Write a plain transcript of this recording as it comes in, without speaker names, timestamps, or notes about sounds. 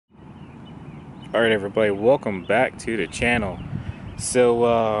Alright everybody, welcome back to the channel.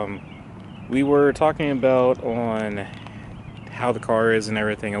 So we were talking about on how the car is and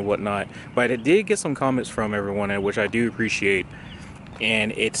everything and whatnot, but I did get some comments from everyone, which I do appreciate,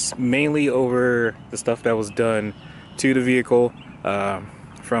 and it's mainly over the stuff that was done to the vehicle,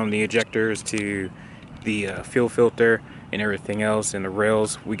 from the ejectors to the fuel filter and everything else, and the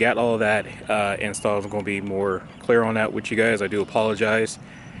rails. We got all of that installed. I'm going to be more clear on that with you guys. I do apologize.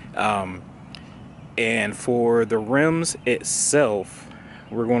 And for the rims itself,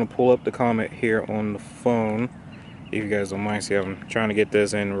 we're going to pull up the comment here on the phone. If you guys don't mind, see, I'm trying to get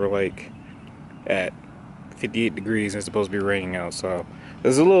this in. We're like at 58 degrees and it's supposed to be raining out, so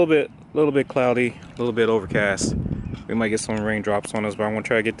it's a little bit cloudy, a little bit overcast. We might get some raindrops on us, but I want to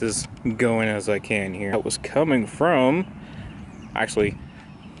try to get this going as I can here. That was coming from, actually,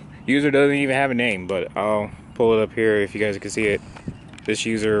 user doesn't even have a name, but I'll pull it up here if you guys can see it. This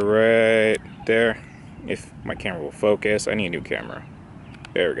user right there, if my camera will focus. I need a new camera.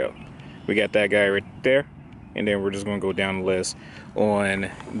 There we go. We got that guy right there, and then we're just going to go down the list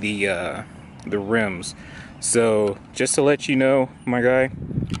on the rims. So just to let you know, my guy,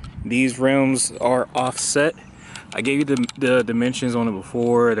 these rims are offset. I gave you the dimensions on it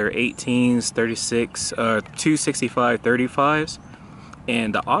before. They're 18s, 36, 265 35s.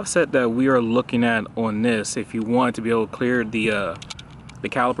 And the offset that we are looking at on this, if you want to be able to clear the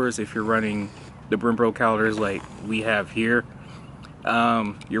calipers, if you're running the Brembo calipers like we have here,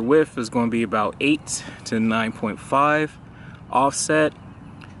 your width is going to be about 8 to 9.5. Offset,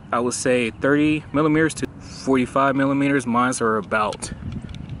 I would say 30 millimeters to 45 millimeters. Mine are about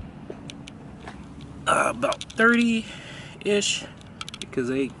 30-ish, because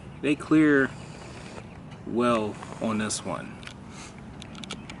they clear well on this one.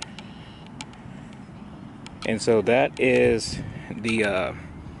 And so that is the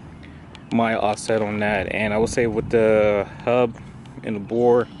my offset on that. And I would say with the hub and the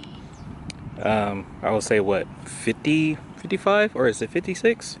bore, I would say what, 50, 55, or is it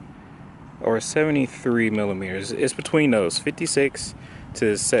 56 or 73 millimeters? It's between those, 56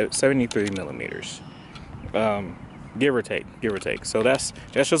 to 73 millimeters, give or take. So that's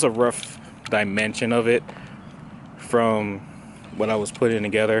just a rough dimension of it from what I was putting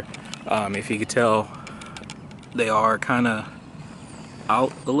together. If you could tell, they are kind of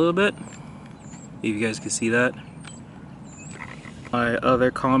out a little bit, if you guys can see that. My other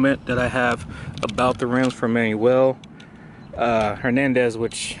comment that I have about the rims from Manuel Hernandez,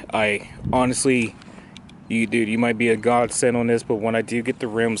 which I honestly, you might be a godsend on this, but when I do get the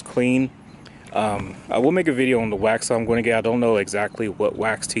rims clean, I will make a video on the wax I'm going to get. I don't know exactly what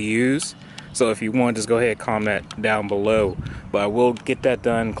wax to use, so if you want, just go ahead and comment down below. But I will get that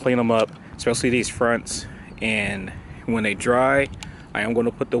done, clean them up, especially these fronts. And when they dry, I am going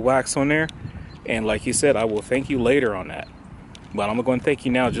to put the wax on there, and like you said, I will thank you later on that. But I'm going to thank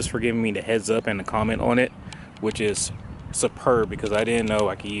you now just for giving me the heads up and the comment on it, which is superb, because I didn't know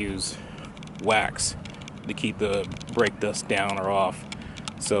I could use wax to keep the brake dust down or off.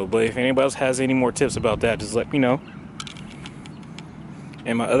 So, but if anybody else has any more tips about that, just let me know.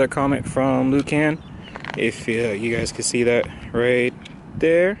 And my other comment from Lucan, if you guys can see that right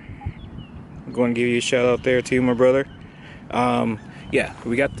there, I'm going to give you a shout out there too, my brother. Yeah,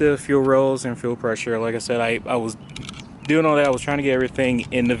 we got the fuel rolls and fuel pressure. Like I said, I was doing all that. I was trying to get everything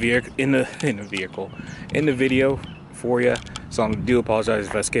in the video for you. So I do apologize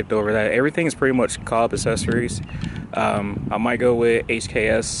if I skipped over that. Everything is pretty much Cobb accessories. I might go with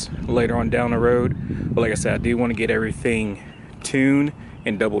HKS later on down the road, but like I said, I do want to get everything tuned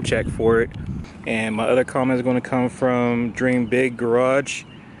and double check for it. And my other comment is going to come from Dream Big Garage.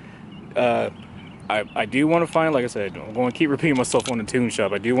 I do want to find, like I said, I'm going to keep repeating myself on the tune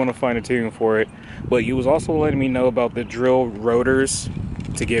shop. I do want to find a tune for it, but you was also letting me know about the drill rotors,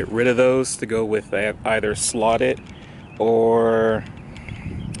 to get rid of those, to go with either slotted or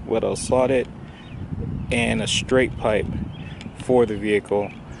what else, slotted and a straight pipe for the vehicle,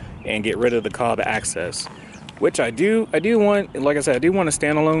 and get rid of the Cobb access, which I do want. Like I said, I do want a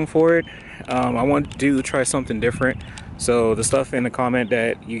standalone for it. I want to try something different. So the stuff in the comment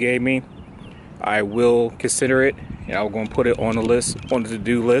that you gave me, I will consider it, and I'm going to put it on the list, on the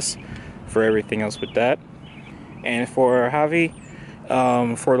to-do list for everything else with that. And for Javi,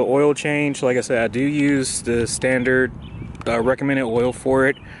 for the oil change, like I said, I do use the standard recommended oil for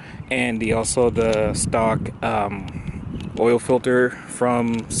it, and also the stock oil filter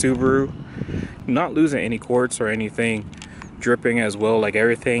from Subaru. Not losing any quarts or anything dripping as well. Like,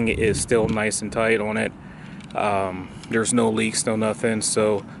 everything is still nice and tight on it. There's no leaks, no nothing.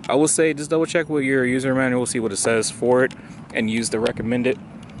 So I will say, just double check with your user manual, see what it says for it, and use the recommended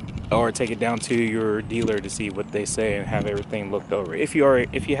or take it down to your dealer to see what they say and have everything looked over if you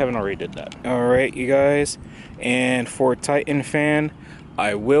haven't already did that. All right, you guys, and for Titan fan,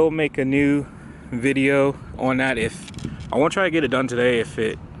 I will make a new video on that. If I won't try to get it done today if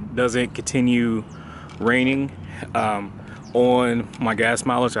it doesn't continue raining. On my gas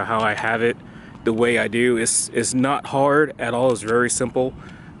mileage or how I have it the way I do, it's not hard at all. It's very simple.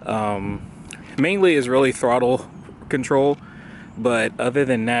 Mainly is really throttle control, but other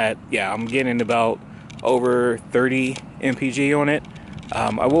than that, yeah, I'm getting about over 30 mpg on it.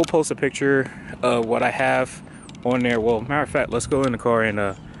 I will post a picture of what I have on there. Well, matter of fact, let's go in the car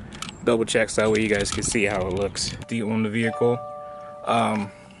and double check so that way you guys can see how it looks on the vehicle.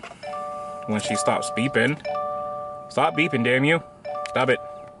 When she stops beeping. Stop beeping, damn you. Stop it.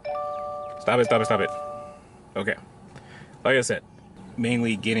 Stop it, stop it, stop it. Okay. Like I said,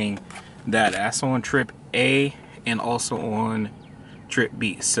 mainly getting that that's on trip A and also on trip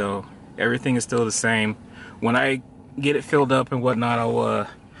B. So everything is still the same. When I get it filled up and whatnot, I'll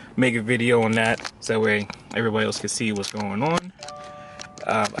make a video on that so that way everybody else can see what's going on.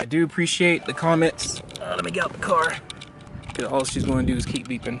 I do appreciate the comments. Let me get out the car, because all she's going to do is keep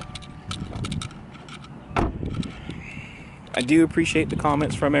beeping. I do appreciate the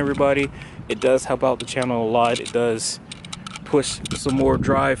comments from everybody. It does help out the channel a lot. It does push some more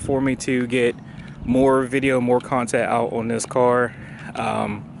drive for me to get more video, more content out on this car.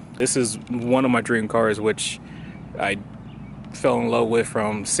 This is one of my dream cars, which I fell in love with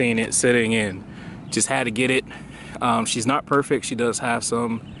from seeing it sitting in. Just had to get it. She's not perfect. She does have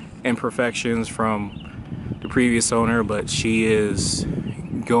some imperfections from the previous owner, but she is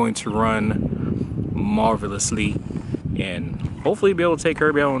going to run marvelously and hopefully be able to take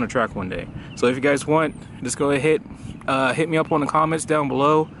Kirby out on the track one day. So if you guys want, just go ahead, hit me up on the comments down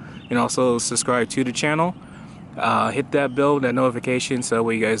below, and also subscribe to the channel. Hit that bell, that notification, so that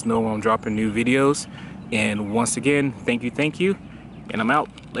way you guys know when I'm dropping new videos. And once again, thank you, and I'm out.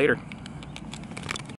 Later.